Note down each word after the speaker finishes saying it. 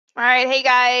All right, hey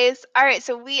guys. All right,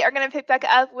 so we are going to pick back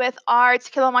up with our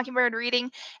To Kill a Mockingbird reading,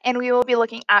 and we will be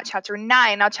looking at Chapter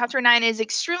 9. Now, Chapter 9 is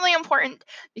extremely important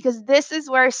because this is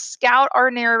where Scout, our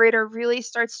narrator, really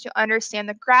starts to understand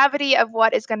the gravity of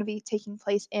what is going to be taking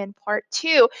place in Part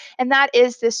 2, and that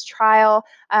is this trial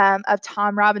of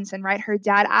Tom Robinson, right? Her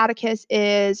dad, Atticus,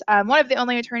 is one of the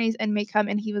only attorneys in Maycomb,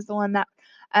 and he was the one that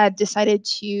decided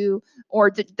to, or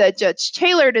the Judge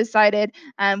Taylor decided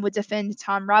would defend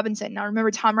Tom Robinson. Now, remember,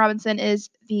 Tom Robinson is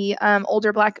the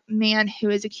older black man who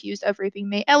is accused of raping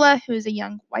Mayella, who is a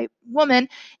young white woman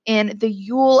in the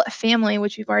Yule family,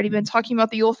 which we've already been talking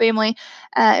about the Yule family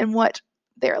and what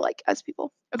they're like as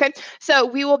people. Okay, so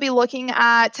we will be looking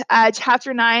at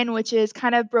chapter 9, which is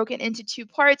kind of broken into two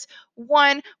parts.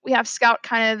 One, we have Scout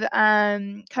kind of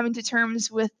coming to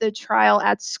terms with the trial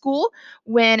at school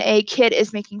when a kid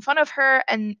is making fun of her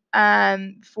and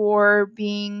for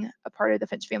being a part of the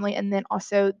Finch family, and then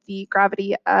also the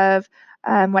gravity of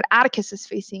what Atticus is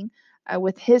facing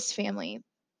with his family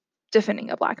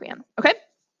defending a black man. Okay.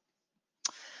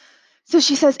 So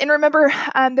she says, and remember,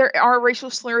 there are racial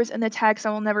slurs in the text. I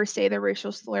will never say the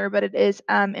racial slur, but it is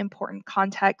important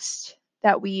context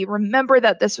that we remember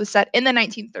that this was set in the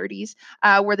 1930s,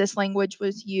 where this language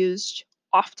was used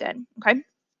often. Okay.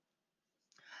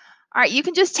 All right, you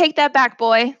can just take that back,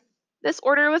 boy. This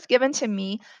order was given to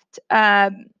me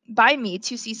by me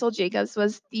to Cecil Jacobs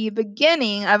was the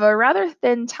beginning of a rather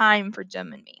thin time for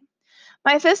Jim and me.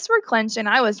 My fists were clenched and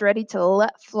I was ready to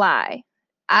let fly.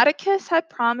 Atticus had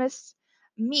promised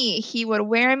me he would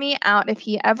wear me out if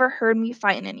he ever heard me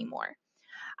fighting anymore.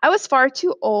 I was far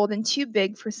too old and too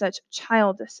big for such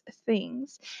childish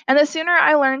things, and the sooner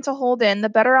I learned to hold in, the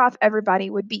better off everybody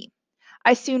would be.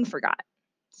 I soon forgot.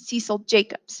 Cecil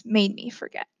Jacobs made me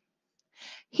forget.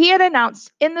 He had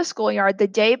announced in the schoolyard the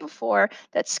day before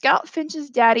that Scout Finch's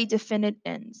daddy defended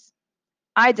ends.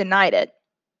 I denied it,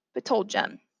 but told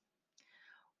Jem.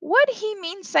 What'd he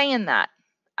mean saying that?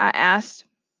 I asked.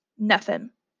 Nothing,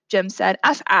 Jem said.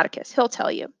 Ask Atticus, he'll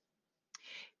tell you.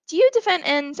 Do you defend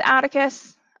ends,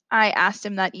 Atticus? I asked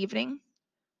him that evening.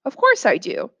 Of course I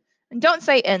do. And don't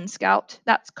say end, Scout.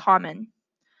 That's common.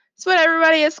 It's what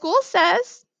everybody at school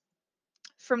says.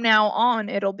 From now on,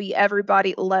 it'll be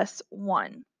everybody less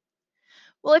one.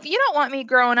 Well, if you don't want me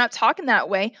growing up talking that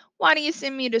way, why do you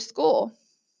send me to school?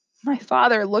 My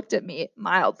father looked at me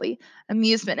mildly,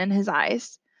 amusement in his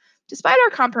eyes. Despite our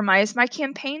compromise, my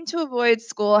campaign to avoid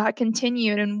school had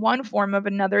continued in one form or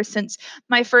another since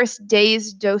my first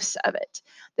day's dose of it.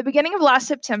 The beginning of last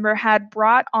September had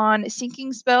brought on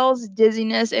sinking spells,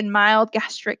 dizziness, and mild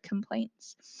gastric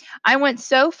complaints. I went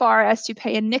so far as to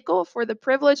pay a nickel for the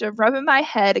privilege of rubbing my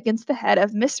head against the head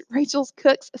of Miss Rachel's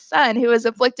cook's son, who was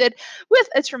afflicted with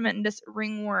a tremendous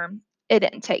ringworm. It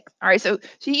didn't take. All right, so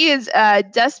she is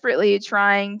desperately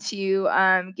trying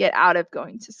to get out of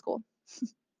going to school.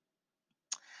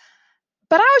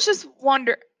 But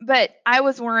I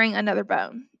was worrying another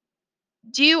bone.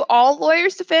 Do all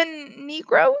lawyers defend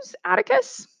Negroes,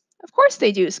 Atticus? Of course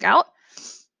they do, Scout.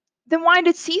 Then why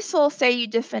did Cecil say you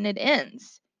defended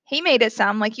ends? He made it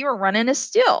sound like you were running a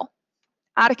still.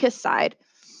 Atticus sighed.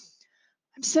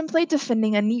 I'm simply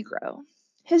defending a Negro.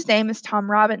 His name is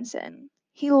Tom Robinson.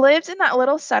 He lives in that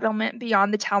little settlement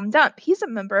beyond the town dump. He's a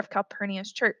member of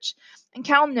Calpurnia's church, and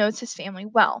Cal knows his family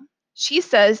well. She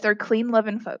says they're clean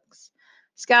living folks.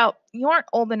 Scout, you aren't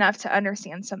old enough to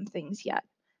understand some things yet,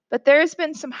 but there's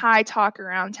been some high talk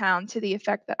around town to the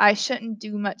effect that I shouldn't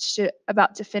do much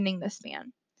about defending this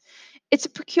man. It's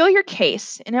a peculiar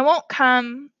case, and it won't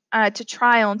come to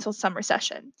trial until summer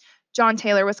session. John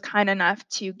Taylor was kind enough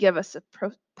to give us a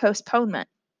postponement.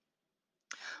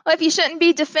 Well, if you shouldn't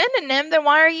be defending him, then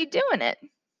why are you doing it?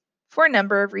 For a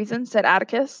number of reasons, said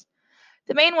Atticus.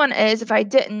 The main one is if I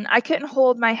didn't, I couldn't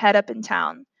hold my head up in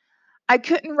town. I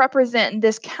couldn't represent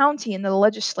this county in the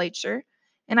legislature,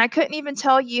 and I couldn't even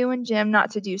tell you and Jim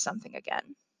not to do something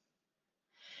again.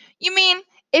 You mean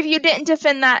if you didn't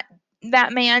defend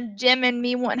that man, Jim and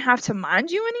me wouldn't have to mind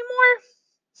you anymore?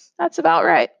 That's about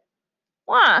right.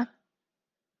 Why?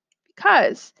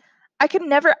 Because I could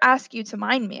never ask you to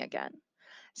mind me again.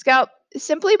 Scout,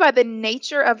 simply by the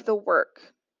nature of the work,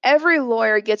 every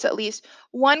lawyer gets at least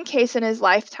one case in his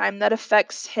lifetime that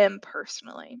affects him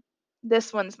personally.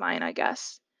 This one's mine, I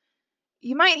guess.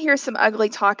 You might hear some ugly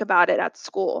talk about it at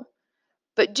school,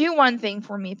 but do one thing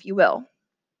for me if you will.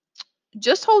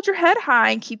 Just hold your head high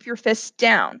and keep your fists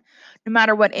down. No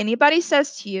matter what anybody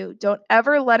says to you, don't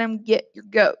ever let them get your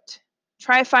goat.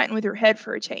 Try fighting with your head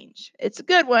for a change. It's a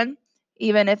good one,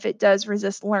 even if it does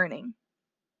resist learning.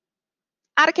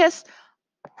 Atticus,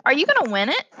 are you going to win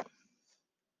it?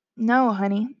 No,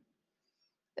 honey.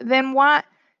 Then why?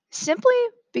 Simply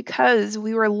because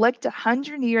we were licked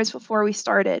 100 years before we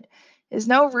started is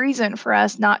no reason for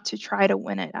us not to try to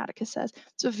win it, Atticus says.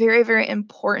 It's a very, very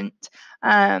important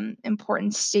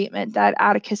statement that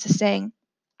Atticus is saying.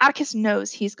 Atticus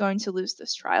knows he's going to lose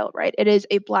this trial, right? It is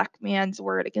a black man's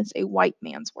word against a white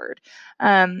man's word.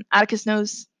 Atticus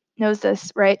knows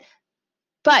this, right?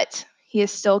 But he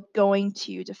is still going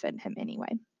to defend him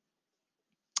anyway.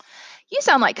 You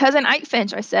sound like Cousin Ike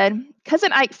Finch, I said.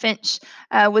 Cousin Ike Finch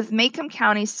was Macomb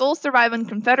County's sole surviving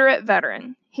Confederate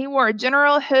veteran. He wore a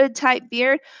General Hood type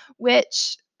beard,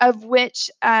 which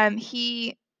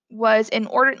he was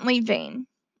inordinately vain.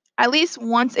 At least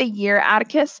once a year,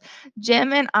 Atticus,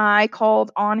 Jim, and I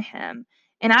called on him,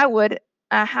 and I would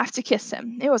have to kiss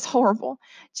him. It was horrible.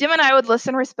 Jim and I would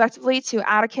listen respectively to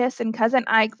Atticus and Cousin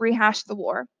Ike rehash the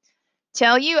war.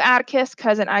 Tell you, Atticus,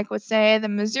 Cousin Ike would say, the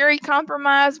Missouri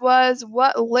Compromise was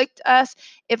what licked us.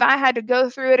 If I had to go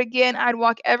through it again, I'd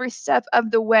walk every step of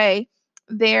the way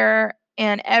there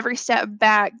and every step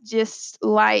back, just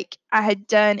like I had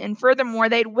done. And furthermore,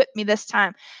 they'd whip me this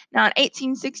time. Now, in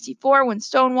 1864, when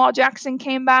Stonewall Jackson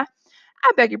came by,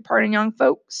 I beg your pardon, young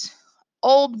folks.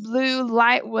 Old Blue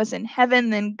Light was in heaven,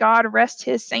 then God rest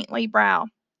his saintly brow.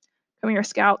 Come here,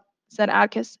 Scout, said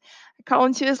Atticus. I crawled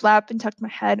into his lap and tucked my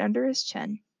head under his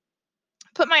chin.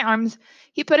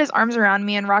 He put his arms around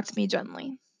me and rocked me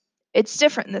gently. It's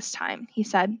different this time, he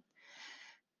said.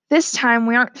 This time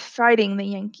we aren't fighting the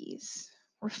Yankees.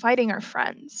 We're fighting our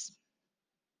friends.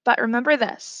 But remember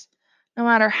this, no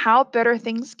matter how bitter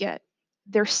things get,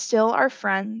 they're still our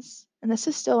friends, and this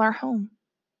is still our home.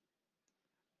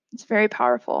 It's very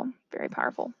powerful, very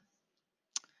powerful.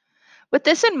 With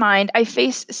this in mind, I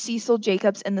faced Cecil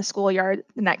Jacobs in the schoolyard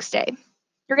the next day.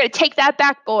 You're going to take that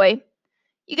back, boy.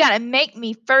 You got to make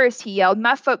me first, he yelled.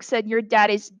 My folks said your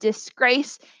daddy's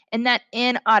disgrace and that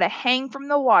inn ought to hang from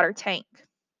the water tank.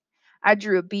 I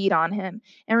drew a bead on him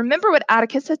and remembered what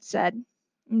Atticus had said,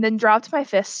 and then dropped my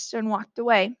fist and walked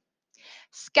away.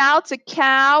 Scout's a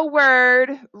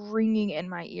coward, ringing in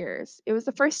my ears. It was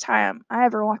the first time I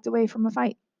ever walked away from a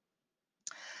fight.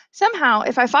 Somehow,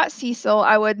 if I fought Cecil,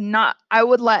 I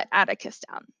would let Atticus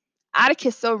down.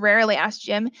 Atticus so rarely asked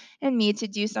Jim and me to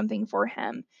do something for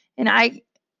him, and I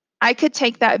could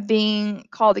take that being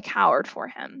called a coward for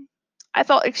him. I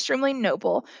felt extremely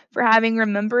noble for having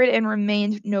remembered and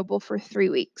remained noble for 3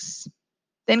 weeks.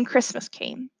 Then Christmas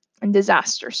came, and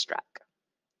disaster struck.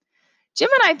 Jim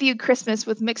and I viewed Christmas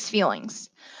with mixed feelings.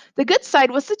 The good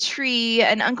side was the tree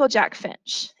and Uncle Jack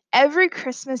Finch. Every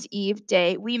Christmas Eve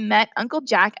day, we met Uncle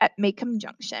Jack at Macomb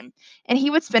Junction, and he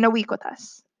would spend a week with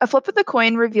us. A flip of the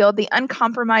coin revealed the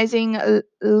uncompromising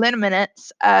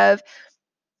lineaments of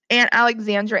Aunt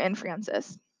Alexandra and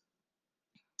Francis.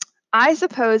 I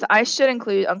suppose I should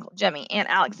include Uncle Jimmy, Aunt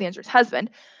Alexandra's husband,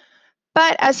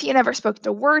 but as he never spoke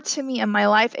a word to me in my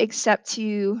life except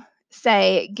to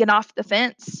say, get off the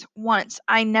fence once,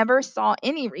 I never saw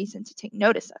any reason to take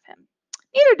notice of him.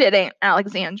 Neither did Aunt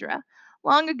Alexandra.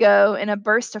 Long ago, in a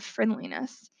burst of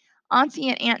friendliness, Auntie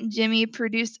and Aunt Jimmy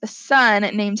produced a son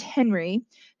named Henry,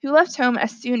 who left home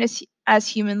as soon as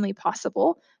humanly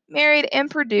possible, married and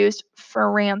produced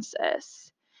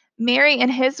Francis. Mary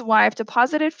and his wife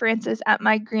deposited Francis at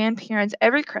my grandparents'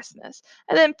 every Christmas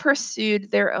and then pursued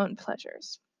their own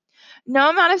pleasures. No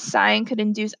amount of sighing could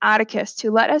induce Atticus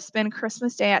to let us spend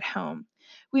Christmas Day at home.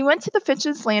 We went to the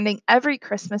Finch's Landing every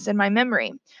Christmas in my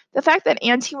memory. The fact that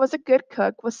Auntie was a good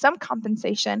cook was some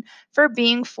compensation for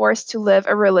being forced to spend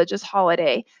a religious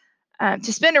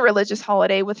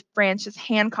holiday with Francis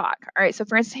Hancock. All right, so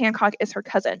Francis Hancock is her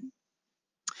cousin.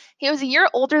 He was a year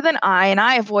older than I, and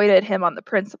I avoided him on the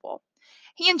principle.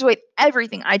 He enjoyed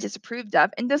everything I disapproved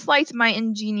of and disliked my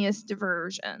ingenious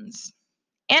diversions.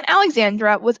 Aunt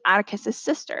Alexandra was Atticus's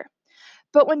sister.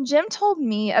 But when Jim told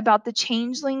me about the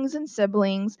changelings and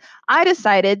siblings, I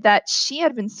decided that she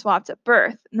had been swapped at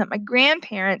birth and that my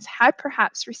grandparents had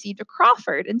perhaps received a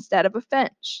Crawford instead of a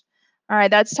Finch. All right,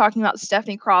 that's talking about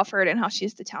Stephanie Crawford and how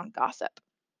she's the town gossip.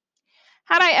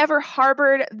 Had I ever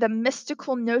harbored the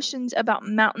mystical notions about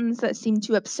mountains that seem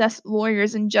to obsess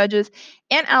lawyers and judges,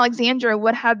 Aunt Alexandra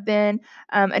would have been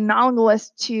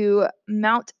analogous to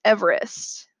Mount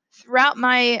Everest. Throughout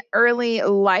my early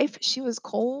life, she was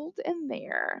cold and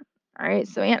there. All right,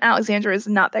 so Aunt Alexandra is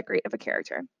not that great of a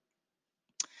character.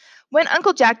 When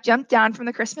Uncle Jack jumped down from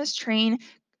the Christmas train,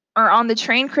 or on the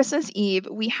train Christmas Eve,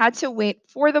 we had to wait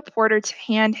for the porter to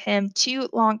hand him 2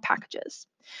 long packages.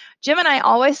 Jim and I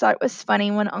always thought it was funny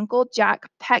when Uncle Jack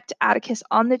pecked Atticus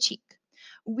on the cheek.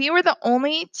 They were the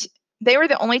only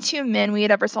 2 men we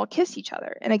had ever saw kiss each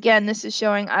other. And again, this is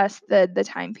showing us the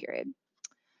time period.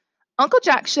 Uncle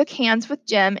Jack shook hands with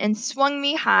Jim and swung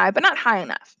me high, but not high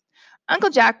enough. Uncle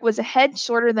Jack was a head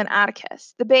shorter than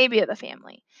Atticus, the baby of the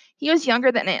family. He was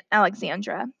younger than Aunt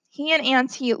Alexandra. He and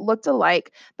Auntie looked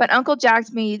alike, but Uncle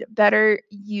Jack made better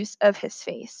use of his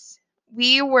face.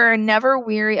 We were never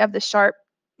weary of his sharp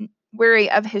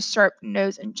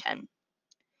nose and chin.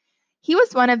 He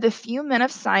was one of the few men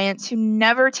of science who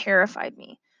never terrified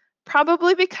me,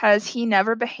 probably because he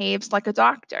never behaved like a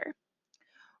doctor.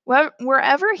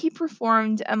 Wherever he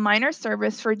performed a minor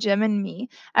service for Jim and me,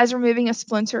 as removing a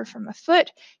splinter from a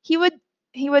foot, he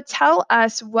would tell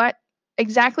us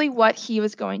exactly what he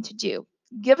was going to do,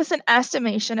 give us an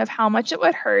estimation of how much it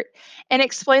would hurt, and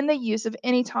explain the use of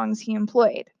any tongs he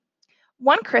employed.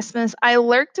 One Christmas, I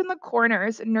lurked in the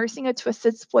corners, nursing a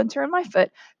twisted splinter in my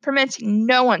foot, permitting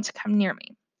no one to come near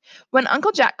me. When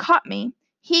Uncle Jack caught me,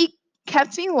 he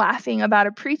kept me laughing about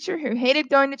a preacher who hated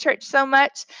going to church so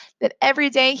much that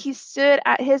every day he stood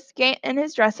at his gate in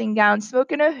his dressing gown,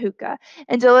 smoking a hookah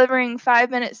and delivering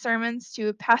 5-minute sermons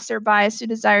to passerbys who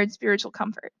desired spiritual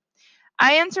comfort.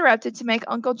 I interrupted to make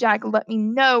Uncle Jack let me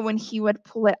know when he would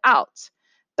pull it out.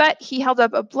 But he held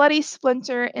up a bloody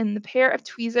splinter in the pair of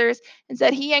tweezers and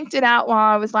said he yanked it out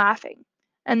while I was laughing.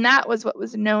 And that was what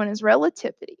was known as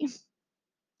relativity.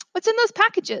 What's in those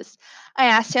packages? I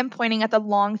asked him, pointing at the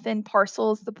long, thin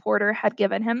parcels the porter had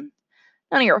given him.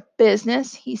 None of your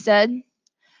business, he said.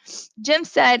 Jim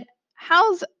said,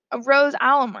 "How's Rose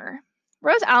Almer?"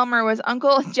 Rose Almer was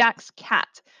Uncle Jack's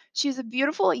cat. She was a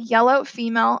beautiful yellow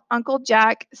female Uncle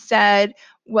Jack said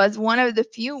was one of the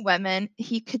few women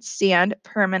he could stand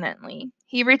permanently.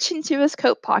 He reached into his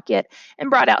coat pocket and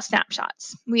brought out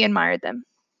snapshots. We admired them.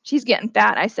 "She's getting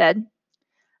fat," I said.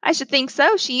 "I should think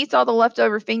so. She eats all the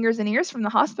leftover fingers and ears from the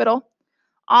hospital."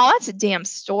 "Oh, that's a damn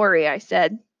story," I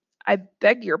said. "I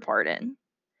beg your pardon."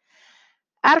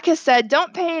 Atticus said,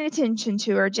 "Don't pay any attention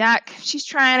to her, Jack. She's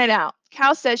trying it out.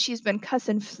 Cal says she's been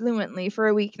cussing fluently for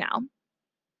a week now."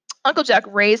 Uncle Jack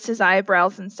raised his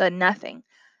eyebrows and said nothing.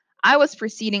 I was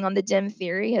proceeding on the dim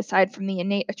theory, aside from the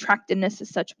innate attractiveness of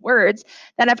such words,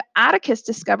 that if Atticus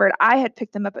discovered I had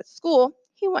picked them up at school,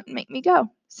 he wouldn't make me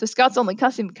go. So Scout's only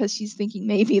cussing because she's thinking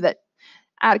maybe that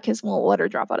Atticus won't let her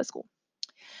drop out of school.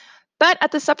 But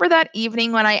at the supper that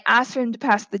evening, when I asked him to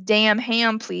pass the damn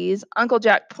ham, please, Uncle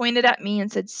Jack pointed at me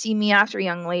and said, "See me after,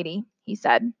 young lady," he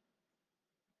said.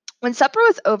 When supper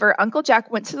was over, Uncle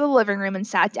Jack went to the living room and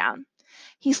sat down.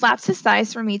 He slapped his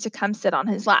thighs for me to come sit on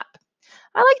his lap.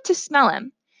 I liked to smell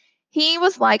him. He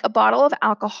was like a bottle of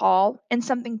alcohol and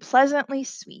something pleasantly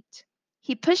sweet.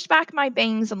 He pushed back my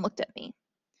bangs and looked at me.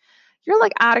 "You're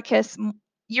like Atticus.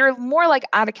 You're more like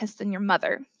Atticus than your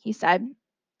mother," he said.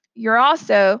 "You're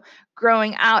also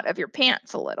growing out of your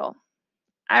pants a little.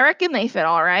 I reckon they fit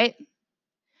all right."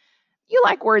 "You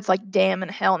like words like damn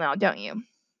and hell now, don't you?"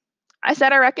 I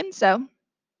said I reckon so.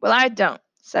 "Well, I don't,"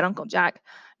 said Uncle Jack.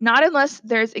 "Not unless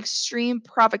there's extreme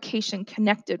provocation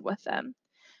connected with them.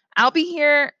 I'll be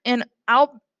here and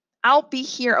I'll be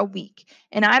here a week,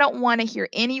 and I don't want to hear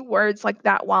any words like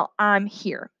that while I'm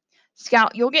here.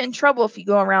 Scout, you'll get in trouble if you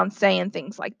go around saying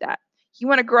things like that. You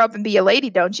want to grow up and be a lady,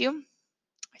 don't you?"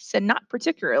 I said, "Not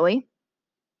particularly."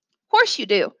 "Of course you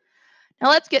do. Now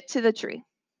let's get to the tree."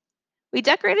 We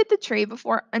decorated the tree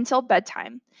before until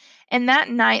bedtime, and that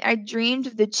night I dreamed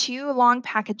of the 2 long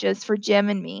packages for Jim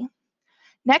and me.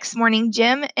 Next morning,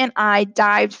 Jim and I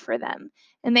dived for them,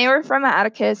 and they were from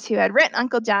Atticus, who had written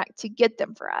Uncle Jack to get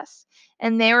them for us,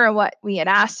 and they were what we had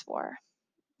asked for.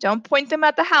 "Don't point them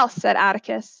at the house," said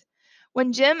Atticus.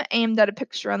 When Jim aimed at a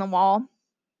picture on the wall,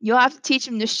 "You'll have to teach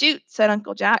him to shoot," said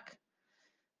Uncle Jack.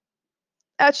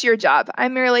 "That's your job. I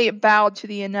merely bowed to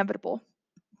the inevitable."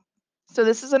 So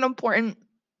this is an important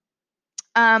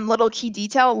little key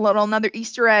detail, another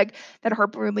Easter egg that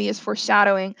Harper Lee is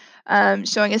foreshadowing,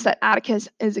 showing us that Atticus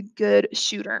is a good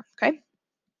shooter. Okay.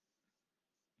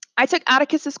 I took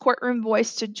Atticus's courtroom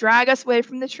voice to drag us away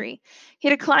from the tree. He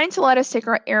declined to let us take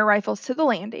our air rifles to the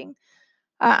landing.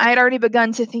 I had already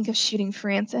begun to think of shooting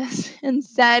Francis and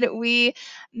said we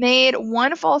made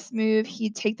one false move,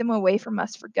 he'd take them away from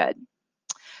us for good.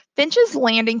 Finch's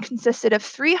Landing consisted of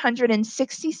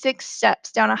 366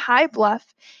 steps down a high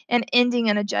bluff and ending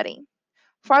in a jetty.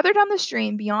 Farther down the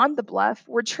stream, beyond the bluff,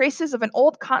 were traces of an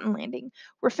old cotton landing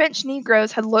where Finch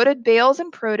Negroes had loaded bales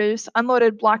and produce,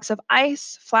 unloaded blocks of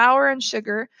ice, flour and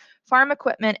sugar, farm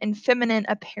equipment, and feminine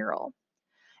apparel.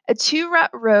 A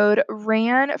 2-rut road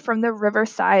ran from the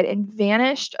riverside and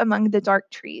vanished among the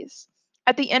dark trees.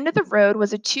 At the end of the road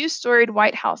was a 2-storied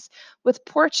white house with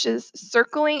porches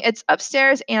circling its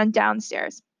upstairs and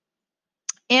downstairs.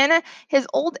 In his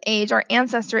old age, our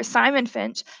ancestor Simon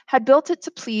Finch had built it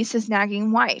to please his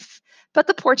nagging wife. but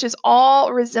the porches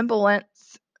all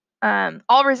resemblance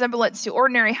to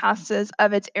ordinary houses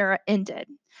of its era ended.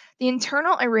 The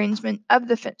internal arrangement of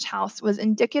the Finch house was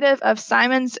indicative of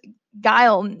Simon's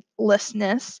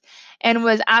guilelessness and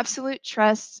was absolute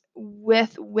trust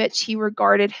with which he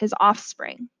regarded his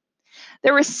offspring.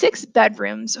 There were 6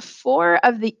 bedrooms, 4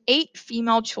 for the 8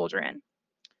 female children,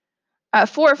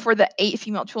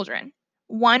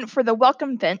 1 for the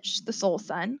welcome Finch, the sole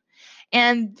son,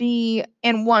 and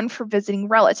 1 for visiting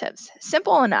relatives.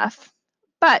 Simple enough.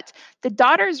 But the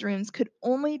daughters' rooms could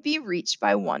only be reached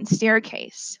by one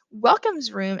staircase.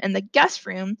 Welcome's room and the guest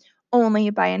room only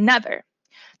by another.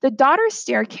 The daughter's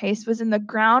staircase was in the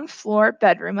ground floor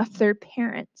bedroom of their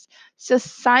parents, so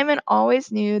Simon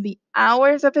always knew the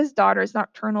hours of his daughter's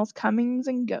nocturnal comings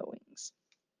and goings.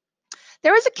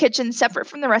 There was a kitchen separate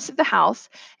from the rest of the house,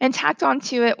 and tacked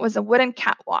onto it was a wooden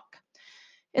catwalk.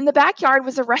 In the backyard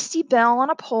was a rusty bell on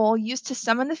a pole used to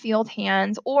summon the field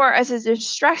hands or as a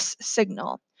distress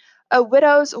signal. A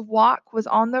widow's walk was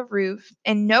on the roof,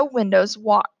 and no widows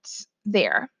walked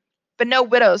there.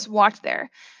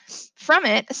 From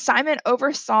it, Simon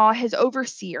oversaw his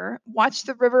overseer, watched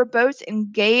the river boats,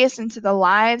 and gazed into the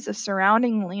lives of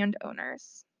surrounding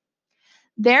landowners.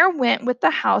 There went with the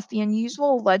house the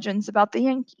unusual legends about the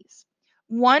Yankees.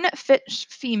 One Finch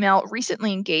female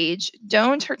recently engaged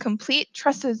donned her complete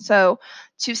trousseau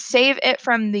to save it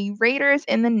from the raiders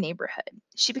in the neighborhood.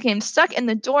 She became stuck in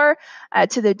the door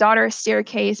to the daughter's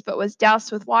staircase, but was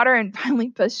doused with water and finally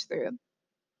pushed through.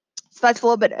 So that's a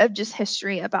little bit of just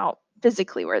history about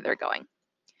physically where they're going.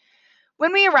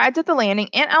 When we arrived at the landing,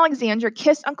 Aunt Alexandra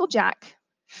kissed Uncle Jack.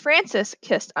 Frances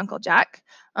kissed Uncle Jack.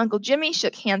 Uncle Jimmy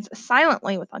shook hands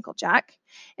silently with Uncle Jack.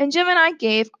 And Jim and I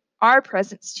gave our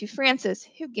presents to Frances,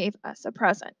 who gave us a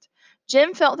present.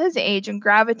 Jim felt his age and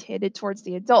gravitated towards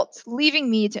the adults, leaving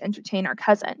me to entertain our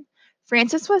cousin.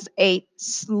 Frances was 8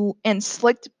 and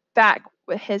slicked back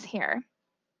with his hair.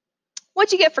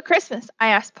 "What'd you get for Christmas?" I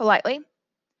asked politely.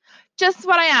 "Just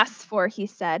what I asked for," he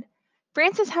said.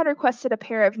 Frances had requested a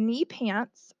pair of knee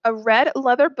pants, a red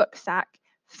leather book sack,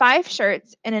 5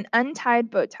 shirts, and an untied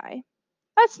bow tie.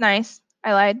 "That's nice,"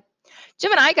 I lied.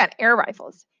 "Jim and I got air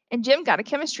rifles, and Jim got a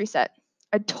chemistry set."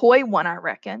 "A toy one, I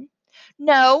reckon."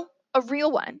 "No, a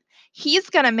real one. He's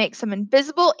going to make some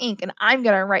invisible ink, and I'm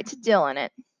going to write to Dill in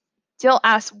it." Dill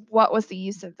asked what was the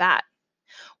use of that.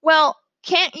 "Well,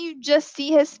 can't you just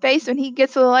see his face when he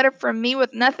gets a letter from me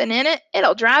with nothing in it?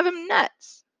 It'll drive him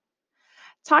nuts."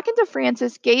 Talking to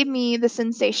Francis gave me the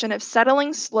sensation of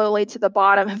settling slowly to the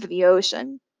bottom of the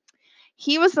ocean.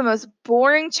 He was the most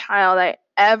boring child I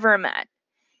ever met.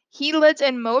 He lived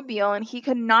in Mobile, and he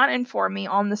could not inform me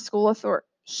on the school authority.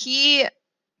 He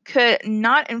could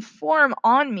not inform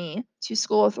on me to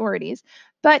school authorities,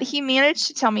 but he managed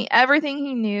to tell me everything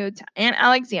he knew to Aunt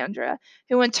Alexandra,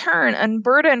 who in turn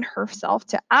unburdened herself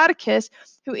to Atticus,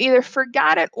 who either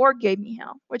forgot it or gave me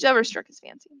hell, whichever struck his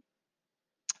fancy.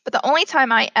 But the only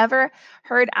time I ever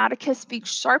heard Atticus speak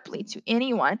sharply to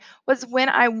anyone was when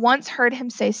I once heard him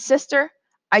say, "Sister,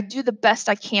 I do the best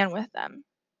I can with them."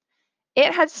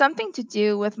 It had something to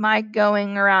do with my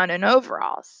going around in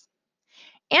overalls.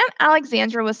 Aunt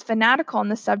Alexandra was fanatical on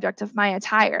the subject of my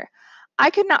attire. I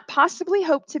could not possibly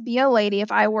hope to be a lady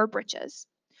if I wore breeches.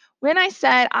 When I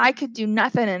said I could do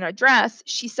nothing in a dress,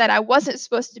 she said I wasn't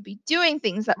supposed to be doing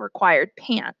things that required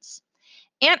pants.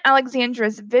 Aunt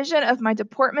Alexandra's vision of my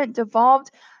deportment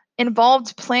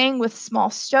involved playing with small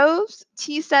stoves,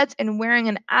 tea sets, and wearing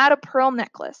an Ada pearl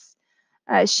necklace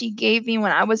she gave me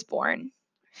when I was born.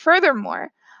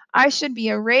 Furthermore, I should be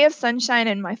a ray of sunshine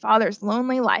in my father's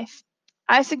lonely life.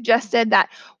 I suggested that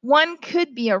one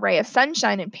could be a ray of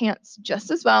sunshine in pants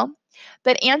just as well,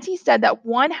 but Auntie said that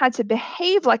one had to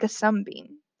behave like a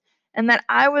sunbeam, and that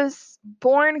I was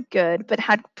born good but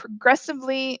had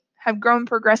grown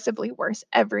progressively worse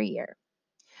every year.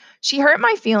 She hurt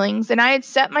my feelings, and I had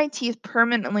set my teeth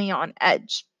permanently on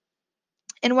edge.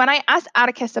 And when I asked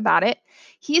Atticus about it,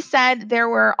 he said there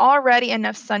were already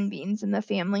enough sunbeams in the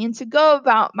family and to go on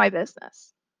about my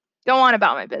business.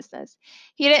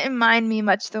 He didn't mind me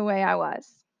much the way I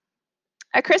was.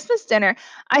 At Christmas dinner,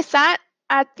 I sat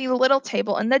at the little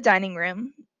table in the dining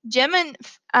room. Jim and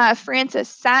Francis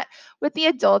sat with the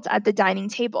adults at the dining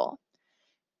table.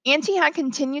 Auntie had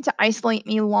continued to isolate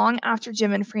me long after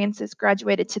Jim and Francis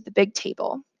graduated to the big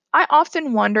table. I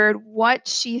often wondered what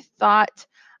she thought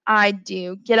I'd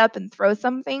do, get up and throw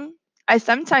something. I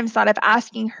sometimes thought of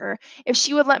asking her if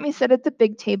she would let me sit at the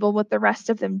big table with the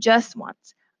rest of them just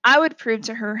once. I would prove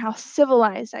to her how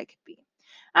civilized I could be.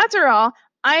 After all,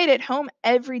 I ate at home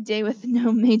every day with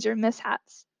no major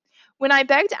mishaps. When I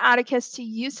begged Atticus to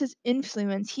use his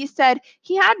influence, he said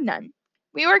he had none.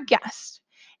 We were guests,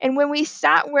 and we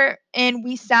sat where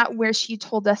she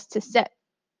told us to sit.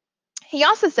 He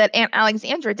also said Aunt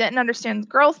Alexandra didn't understand the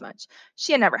girls much.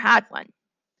 She had never had one.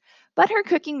 But her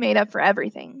cooking made up for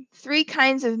everything. 3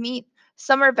 kinds of meat,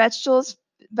 summer vegetables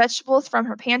from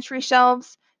her pantry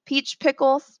shelves, peach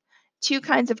pickles, 2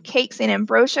 kinds of cakes, and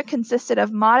ambrosia consisted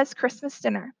of modest Christmas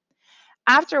dinner.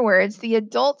 Afterwards, the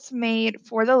adults made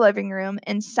for the living room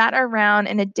and sat around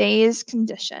in a dazed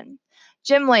condition.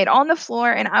 Jim laid on the floor,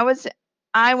 and I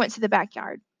went to the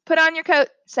backyard. Put on your coat,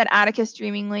 said Atticus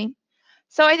dreamingly.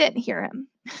 So I didn't hear him.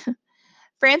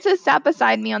 Frances sat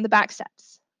beside me on the back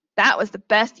steps. That was the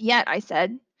best yet, I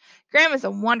said. Grandma's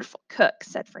a wonderful cook,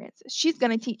 said Frances. She's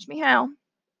going to teach me how.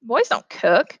 Boys don't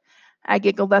cook. I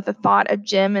giggled at the thought of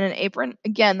Jim in an apron.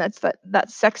 Again, that's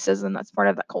sexism. That's part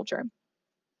of that culture.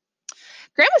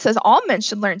 Grandma says all men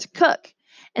should learn to cook,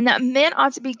 and that men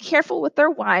ought to be careful with their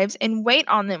wives and wait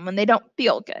on them when they don't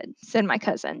feel good, said my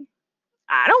cousin.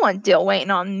 I don't want Dill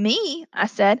waiting on me, I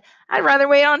said. I'd rather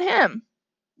wait on him.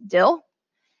 Dill?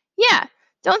 Yeah,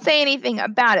 don't say anything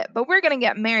about it, but we're going to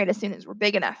get married as soon as we're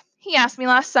big enough. He asked me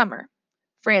last summer.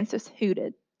 Frances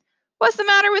hooted. What's the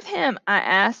matter with him? I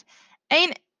asked.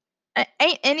 Ain't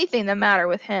anything the matter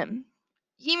with him.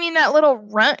 You mean that little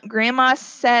runt Grandma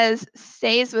says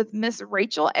stays with Miss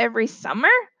Rachel every summer?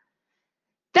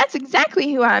 That's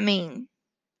exactly who I mean.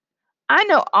 I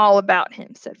know all about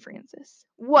him, said Frances.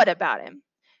 What about him?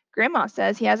 Grandma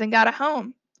says he hasn't got a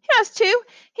home. He has too.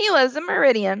 He lives in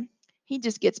Meridian. He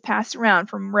just gets passed around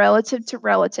from relative to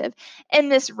relative, and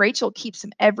Miss Rachel keeps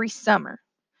him every summer.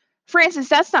 Frances,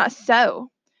 that's not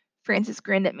so. Frances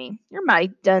grinned at me. You're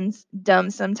mighty dumb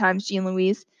sometimes, Jean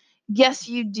Louise. Guess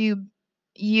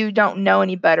you don't know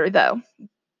any better, though.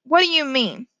 What do you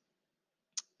mean?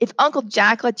 If Uncle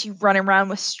Jack lets you run around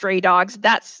with stray dogs,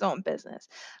 that's his own business,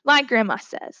 like Grandma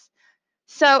says.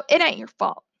 So it ain't your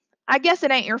fault. I guess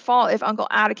it ain't your fault if Uncle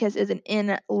Atticus is an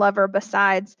inn lover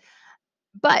besides,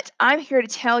 but I'm here to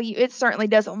tell you it certainly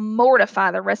doesn't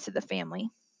mortify the rest of the family.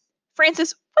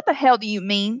 Frances, what the hell do you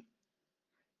mean?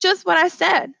 Just what I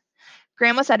said.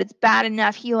 Grandma said it's bad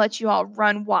enough he lets you all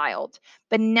run wild,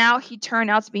 but now he turned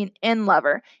out to be an inn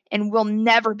lover, and we'll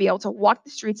never be able to walk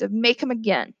the streets of Maycomb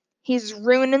again. He's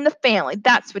ruining the family,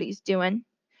 that's what he's doing.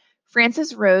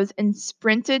 Frances rose and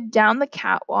sprinted down the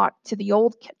catwalk to the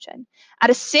old kitchen. At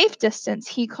a safe distance,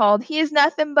 he called, He is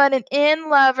nothing but an inn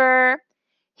lover.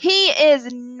 He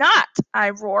is not, I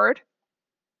roared.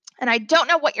 And I don't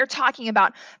know what you're talking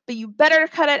about, but you better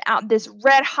cut it out this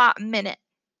red-hot minute.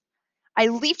 I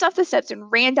leaped off the steps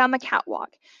and ran down the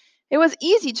catwalk. It was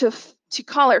easy to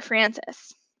call her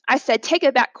Frances. I said, Take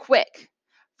it back quick.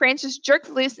 Frances jerked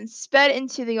loose and sped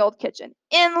into the old kitchen.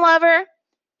 Inn lover,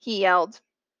 he yelled.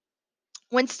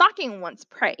 When stalking one's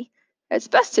prey, it's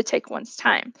best to take one's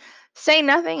time. Say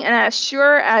nothing, and as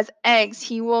sure as eggs,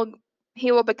 he will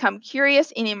become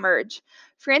curious and emerge.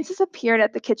 Frances appeared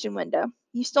at the kitchen window.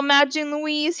 You still mad, Jean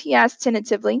Louise? He asked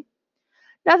tentatively.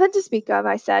 Nothing to speak of,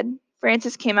 I said.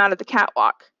 Frances came out of the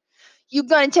catwalk. You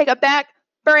gonna take it back,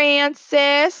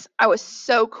 Frances? I was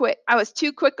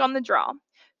too quick on the draw.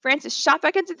 Frances shot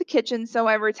back into the kitchen, so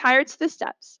I retired to the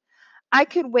steps. I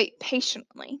could wait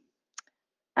patiently.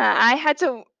 I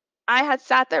had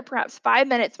sat there perhaps 5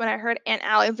 minutes when I heard Aunt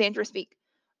Alexandra speak.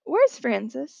 Where's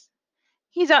Francis?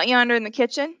 He's out yonder in the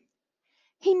kitchen.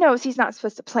 He knows he's not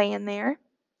supposed to play in there.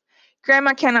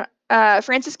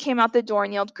 Frances came out the door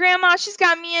and yelled, Grandma, she's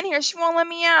got me in here. She won't let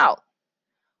me out.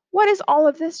 What is all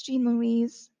of this, Jean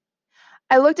Louise?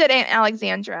 I looked at Aunt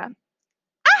Alexandra.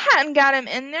 I hadn't got him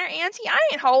in there, Auntie. I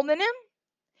ain't holding him.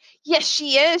 Yes,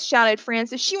 she is, shouted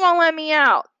Frances. She won't let me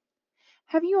out.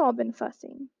 Have you all been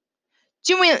fussing?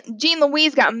 Jean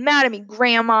Louise got mad at me,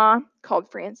 Grandma, called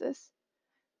Frances.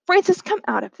 Frances, come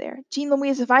out of there. Jean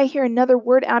Louise, if I hear another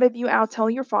word out of you, I'll tell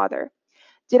your father.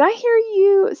 Did I hear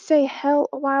you say hell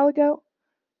a while ago?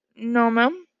 No,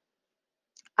 ma'am.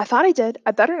 I thought I did.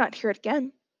 I better not hear it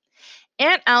again.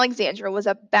 Aunt Alexandra was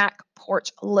a back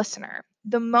porch listener.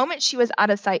 The moment she was out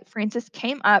of sight, Frances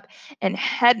came out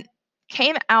head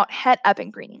up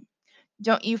and grinning.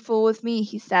 Don't you fool with me,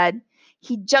 he said.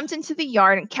 He jumped into the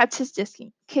yard and kept his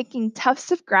distance, kicking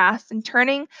tufts of grass and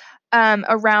turning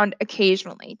around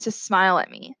occasionally to smile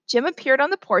at me. Jim appeared on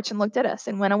the porch and looked at us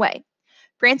and went away.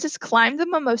 Francis climbed the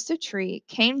mimosa tree,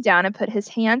 came down and put his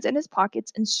hands in his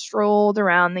pockets and strolled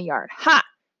around the yard. Ha!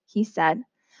 He said.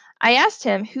 I asked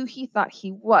him who he thought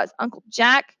he was, Uncle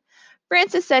Jack.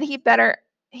 Francis said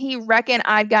he reckoned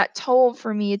I'd got told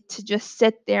for me to just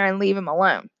sit there and leave him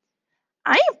alone.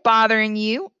 I ain't bothering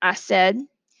you, I said.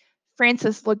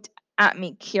 Francis looked at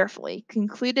me carefully,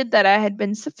 concluded that I had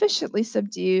been sufficiently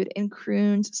subdued, and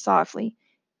crooned softly,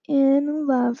 in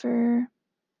lover.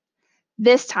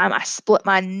 This time I split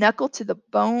my knuckle to the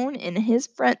bone in his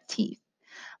front teeth.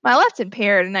 My left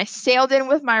impaired, and I sailed in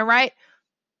with my right,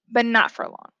 but not for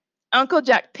long. Uncle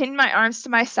Jack pinned my arms to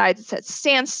my sides and said,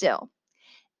 "Stand still."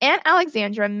 Aunt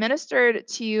Alexandra ministered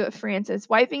to Francis,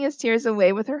 wiping his tears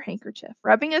away with her handkerchief,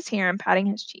 rubbing his hair and patting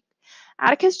his cheek.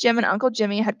 Atticus, Jim, and Uncle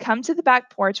Jimmy had come to the back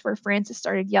porch where Francis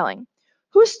started yelling.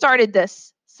 "Who started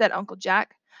this?" said Uncle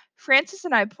Jack. Francis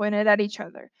and I pointed at each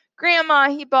other. "Grandma,"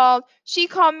 he bawled. "She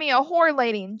called me a whore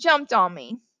lady and jumped on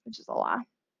me," which is a lie.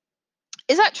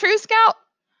 "Is that true, Scout?"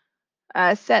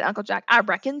 Said Uncle Jack. "I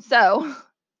reckon so."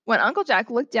 When Uncle Jack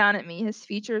looked down at me, his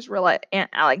features were like Aunt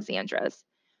Alexandra's.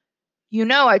 "You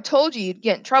know I told you you'd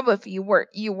get in trouble if you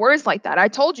words like that. I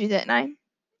told you, didn't I?"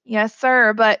 "Yes,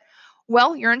 sir, but..."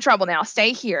 "Well, you're in trouble now.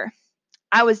 Stay here."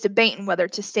 I was debating whether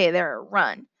to stay there or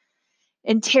run,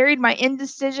 and tarried my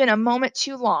indecision a moment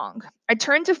too long. I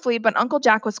turned to flee, but Uncle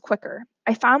Jack was quicker.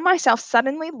 I found myself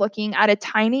suddenly looking at a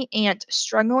tiny ant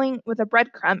struggling with a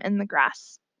breadcrumb in the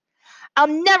grass. "I'll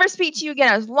never speak to you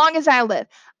again as long as I live.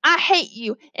 I hate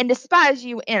you and despise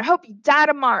you and hope you die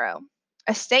tomorrow."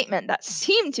 A statement that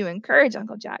seemed to encourage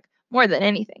Uncle Jack more than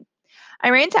anything. I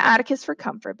ran to Atticus for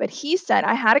comfort, but he said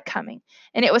I had it coming,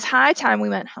 and it was high time we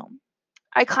went home.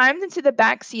 I climbed into the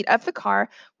back seat of the car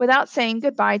without saying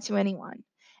goodbye to anyone,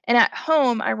 and at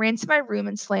home I ran to my room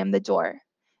and slammed the door.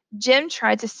 Jim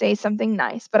tried to say something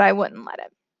nice, but I wouldn't let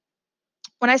him.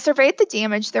 When I surveyed the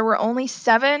damage, there were only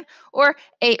 7 or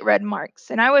 8 red marks,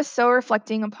 and I was so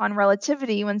reflecting upon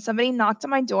relativity when somebody knocked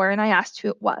on my door and I asked who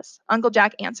it was. Uncle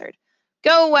Jack answered.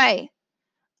 "Go away."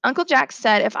 Uncle Jack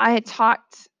said like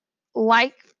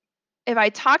if I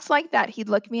talked like that, he'd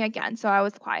lick me again, so I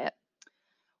was quiet.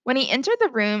 When he entered the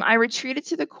room, I retreated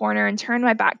to the corner and turned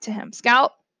my back to him.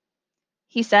 "Scout,"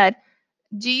 he said,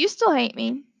 "do you still hate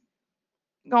me?"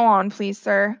 "Go on, please,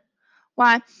 sir."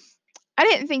 "Why, I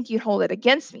didn't think you'd hold it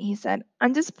against me," he said.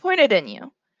 "I'm disappointed in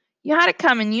you. You had it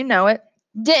coming, you know it."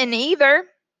 "Didn't either."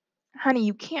 "Honey,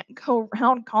 you can't go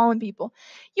around calling people."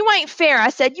 "You ain't fair," I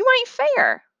said. "You ain't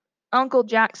fair." Uncle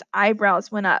Jack's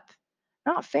eyebrows went up.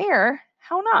 "Not fair?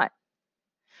 How not?"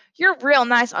 "You're real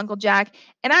nice, Uncle Jack,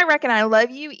 and I reckon I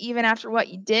love you even after what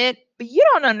you did, but you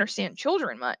don't understand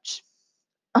children much."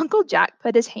 Uncle Jack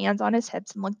put his hands on his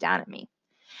hips and looked down at me.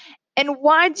 "And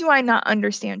why do I not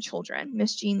understand children,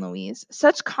 Miss Jean Louise?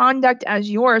 Such conduct as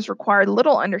yours required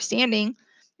little understanding.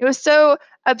 It was so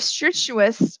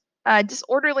obstreperous,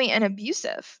 disorderly, and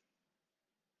abusive."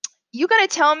 "You gonna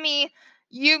tell me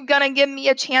you gonna give me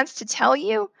a chance to tell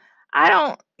you? I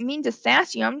don't mean to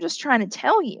sass you. I'm just trying to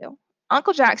tell you."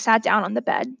 Uncle Jack sat down on the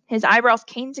bed. His eyebrows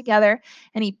came together,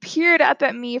 and he peered up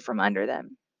at me from under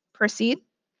them. "Proceed."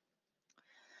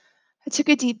 I took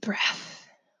a deep breath.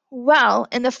 "Well,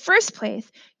 in the first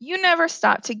place, you never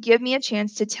stopped to give me a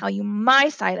chance to tell you my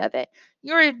side of it.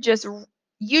 You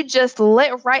just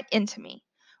lit right into me.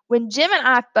 When Jim and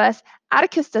I fuss,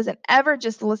 Atticus doesn't ever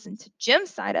just listen to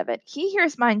Jim's side of it. He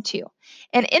hears mine too.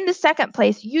 And in the second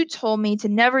place, you told me to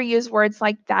never use words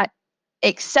like that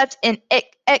except in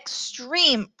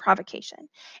extreme provocation.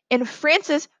 And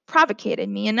Francis provocated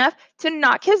me enough to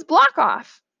knock his block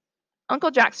off."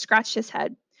 Uncle Jack scratched his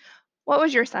head. "What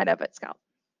was your side of it, Scout?"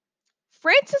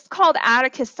 "Francis called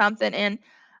Atticus something, and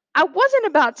I wasn't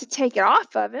about to take it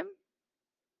off of him."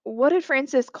 "What did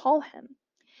Francis call him?"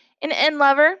 "An end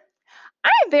lover.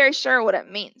 I am very sure what it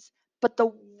means, but the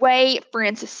way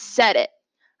Francis said it.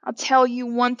 I'll tell you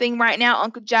one thing right now,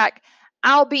 Uncle Jack.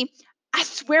 I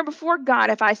swear before God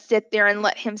if I sit there and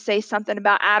let him say something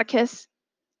about Atticus."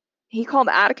 "He called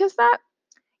Atticus that?"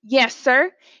 "Yes,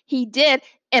 sir, he did,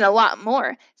 and a lot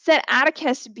more. Said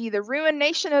Atticus to be the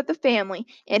ruination of the family,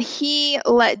 and he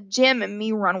let Jim and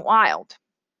me run wild."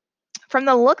 From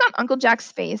the look on Uncle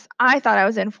Jack's face, I thought I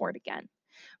was in for it again.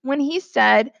 When he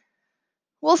said,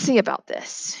 "We'll see about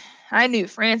this," I knew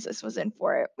Francis was in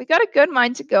for it. "We got a good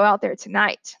mind to go out there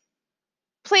tonight."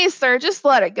 "Please, sir, just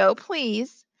let it go,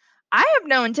 please." "I have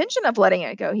no intention of letting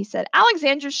it go," he said.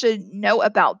 "Alexandra should know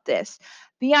about this.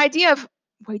 The idea of..."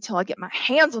 "Wait till I get my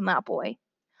hands on that boy."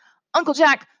 "Uncle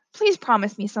Jack, please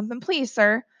promise me something, please,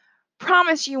 sir.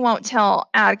 Promise you won't tell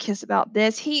Atticus about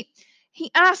this. He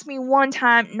asked me one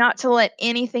time not to let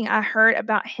anything I heard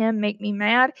about him make me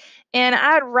mad, and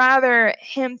I'd rather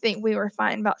him think we were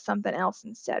fighting about something else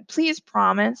instead. Please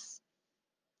promise."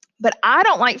 "But I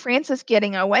don't like Francis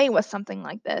getting away with something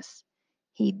like this."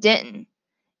 "He didn't.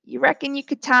 You reckon you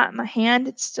could tie up my hand?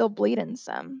 It's still bleeding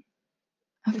some."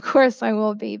 "Of course I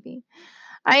will, baby.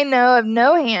 I know of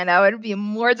no hand I would be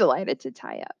more delighted to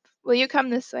tie up. Will you come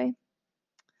this way?"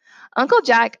 Uncle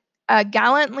Jack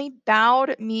gallantly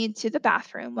bowed me to the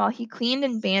bathroom while he cleaned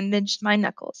and bandaged my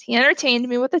knuckles. He entertained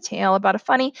me with a tale about a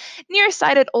funny,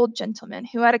 nearsighted old gentleman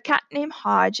who had a cat named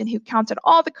Hodge and who counted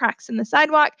all the cracks in the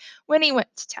sidewalk when he went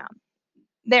to town.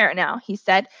 There now, he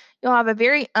said, you'll have a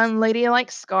very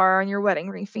unladylike scar on your wedding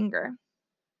ring finger.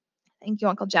 Thank you,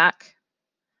 Uncle Jack.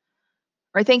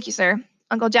 Or thank you, sir.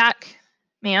 Uncle Jack.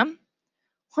 Ma'am?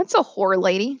 What's a whore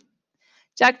lady?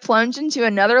 Jack plunged into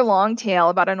another long tale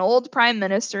about an old prime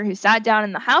minister who sat down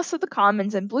in the House of the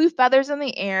Commons and blew feathers in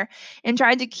the air and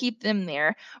tried to keep them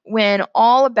there when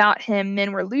all about him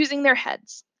men were losing their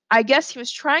heads. I guess he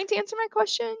was trying to answer my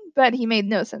question, but he made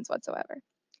no sense whatsoever.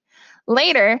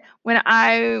 Later, when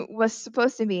I was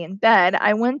supposed to be in bed,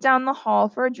 I went down the hall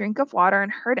for a drink of water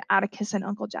and heard Atticus and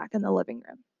Uncle Jack in the living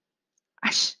room.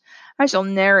 I shall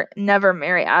never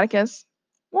marry Atticus.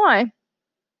 Why?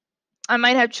 I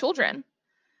might have children.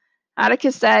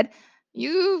 Atticus said,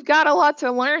 you've got a lot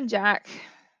to learn, Jack.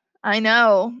 I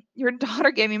know. Your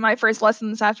daughter gave me my first lesson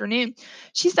this afternoon.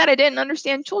 She said I didn't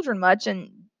understand children much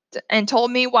and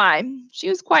told me why. She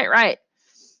was quite right.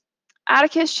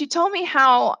 Atticus, she told me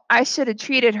how I should have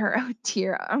treated her. Oh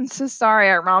dear, I'm so sorry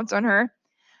I romped on her.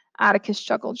 Atticus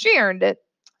chuckled. She earned it.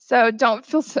 So don't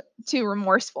feel too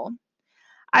remorseful.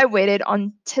 I waited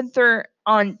on tenter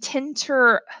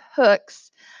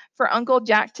hooks for Uncle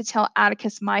Jack to tell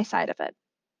Atticus my side of it.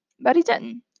 But he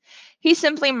didn't. He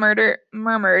simply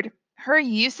murmured, her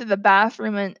use of the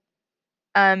bathroom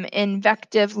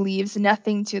invective leaves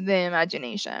nothing to the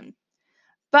imagination.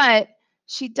 But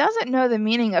she doesn't know the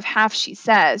meaning of half she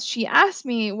says. She asked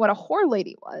me what a whore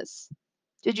lady was.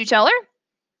 Did you tell her?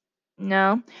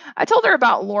 No. I told her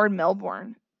about Lord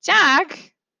Melbourne.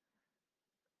 Jack!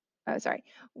 Oh, sorry.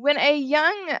 When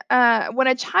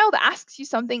a child asks you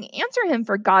something, answer him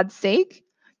for God's sake.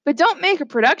 But don't make a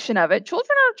production of it.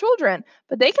 Children are children,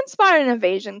 but they can spot an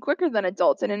invasion quicker than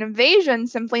adults, and an invasion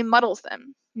simply muddles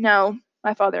them. No,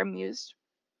 my father mused.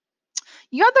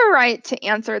 You have the right to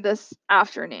answer this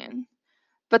afternoon,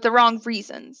 but the wrong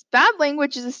reasons. Bad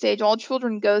language is a stage all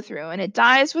children go through, and it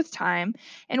dies with time,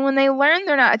 and when they learn,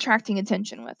 they're not attracting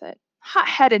attention with it.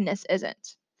 Hot-headedness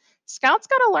isn't. Scout's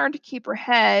got to learn to keep her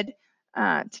head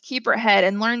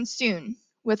and learn soon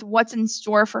with what's in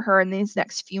store for her in these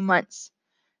next few months.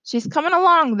 She's coming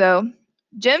along, though.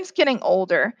 Jim's getting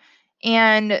older,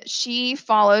 and she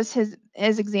follows his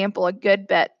example a good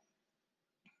bit.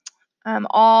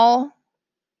 All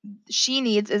she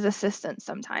needs is assistance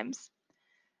sometimes.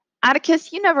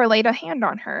 Atticus, you never laid a hand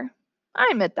on her. I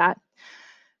admit that.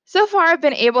 So far, I've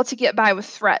been able to get by with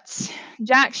threats.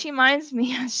 Jack, she minds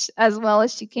me as well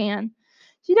as she can.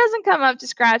 She doesn't come up to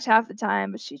scratch half the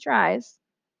time, but she tries.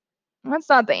 That's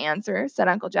not the answer, said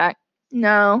Uncle Jack.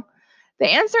 No, the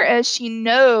answer is she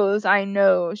knows I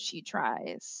know she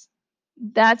tries.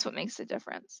 That's what makes the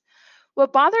difference.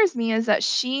 What bothers me is that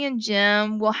she and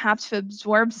Jim will have to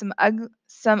absorb some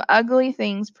ugly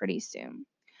things pretty soon.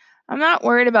 I'm not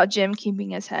worried about Jim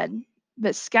keeping his head,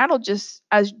 but Scout'll just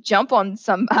jump on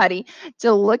somebody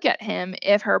to look at him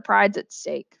if her pride's at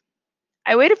stake.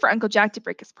 I waited for Uncle Jack to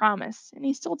break his promise, and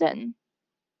he still didn't.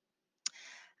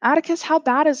 Atticus, how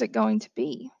bad is it going to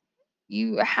be?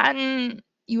 You haven't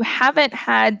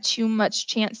had too much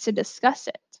chance to discuss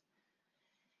it.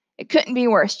 It couldn't be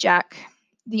worse, Jack.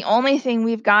 The only thing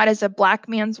we've got is a black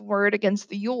man's word against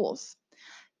the Yules.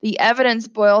 The evidence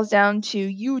boils down to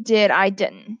you did, I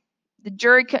didn't. The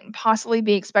jury couldn't possibly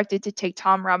be expected to take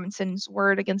Tom Robinson's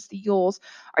word against the Yules.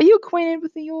 Are you acquainted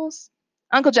with the Yules?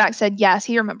 Uncle Jack said yes,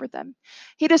 he remembered them.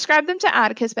 He described them to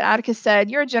Atticus, but Atticus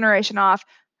said, you're a generation off.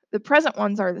 The present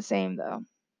ones are the same, though.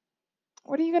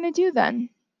 What are you going to do then?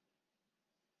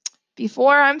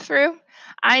 Before I'm through,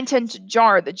 I intend to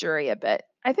jar the jury a bit.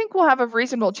 I think we'll have a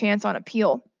reasonable chance on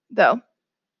appeal, though.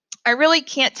 I really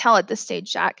can't tell at this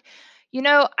stage, Jack. You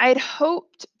know, I'd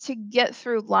hoped to get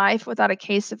through life without a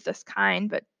case of this kind,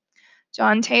 but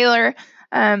John Taylor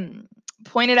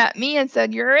pointed at me and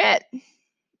said, you're it.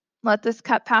 Let this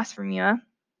cup pass from you. Huh?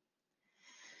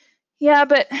 Yeah,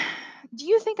 but do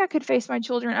you think I could face my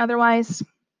children otherwise?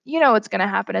 You know what's going to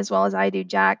happen as well as I do,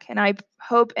 Jack, and I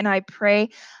hope and I pray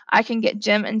I can get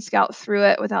Jim and Scout through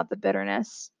it without the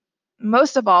bitterness.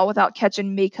 Most of all, without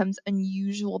catching Maycomb's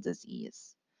unusual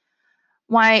disease.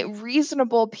 Why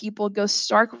reasonable people go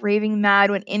stark raving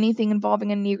mad when anything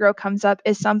involving a Negro comes up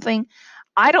is something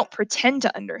I don't pretend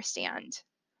to understand.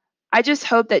 I just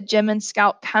hope that Jim and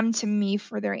Scout come to me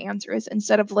for their answers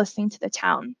instead of listening to the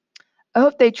town. I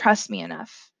hope they trust me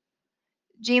enough.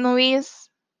 Jean Louise,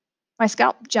 my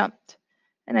scalp jumped,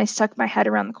 and I stuck my head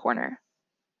around the corner.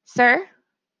 Sir,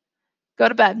 go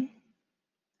to bed.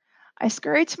 I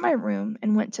scurried to my room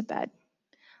and went to bed.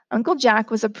 Uncle Jack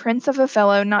was a prince of a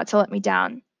fellow not to let me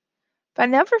down. But I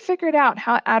never figured out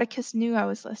how Atticus knew I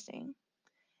was listening.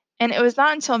 And it was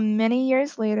not until many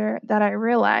years later that I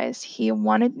realized he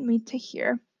wanted me to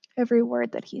hear every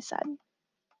word that he said.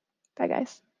 Bye,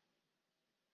 guys.